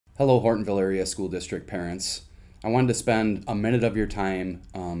Hello, Hortonville Area School District parents. I wanted to spend a minute of your time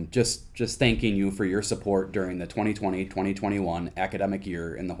just thanking you for your support during the 2020-2021 academic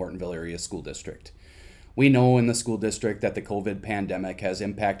year in the Hortonville Area School District. We know in the school district that the COVID pandemic has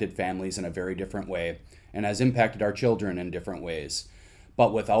impacted families in a very different way and has impacted our children in different ways.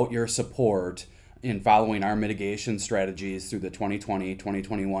 But without your support in following our mitigation strategies through the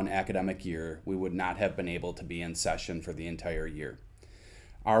 2020-2021 academic year, we would not have been able to be in session for the entire year.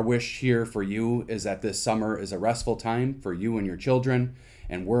 Our wish here for you is that this summer is a restful time for you and your children,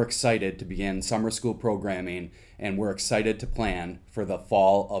 and we're excited to begin summer school programming, and we're excited to plan for the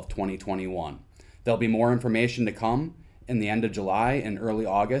fall of 2021. There'll be more information to come in the end of July and early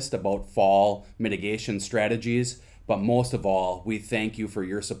August about fall mitigation strategies, but most of all, we thank you for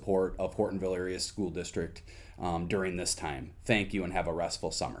your support of Hortonville Area School District during this time. Thank you and have a restful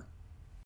summer.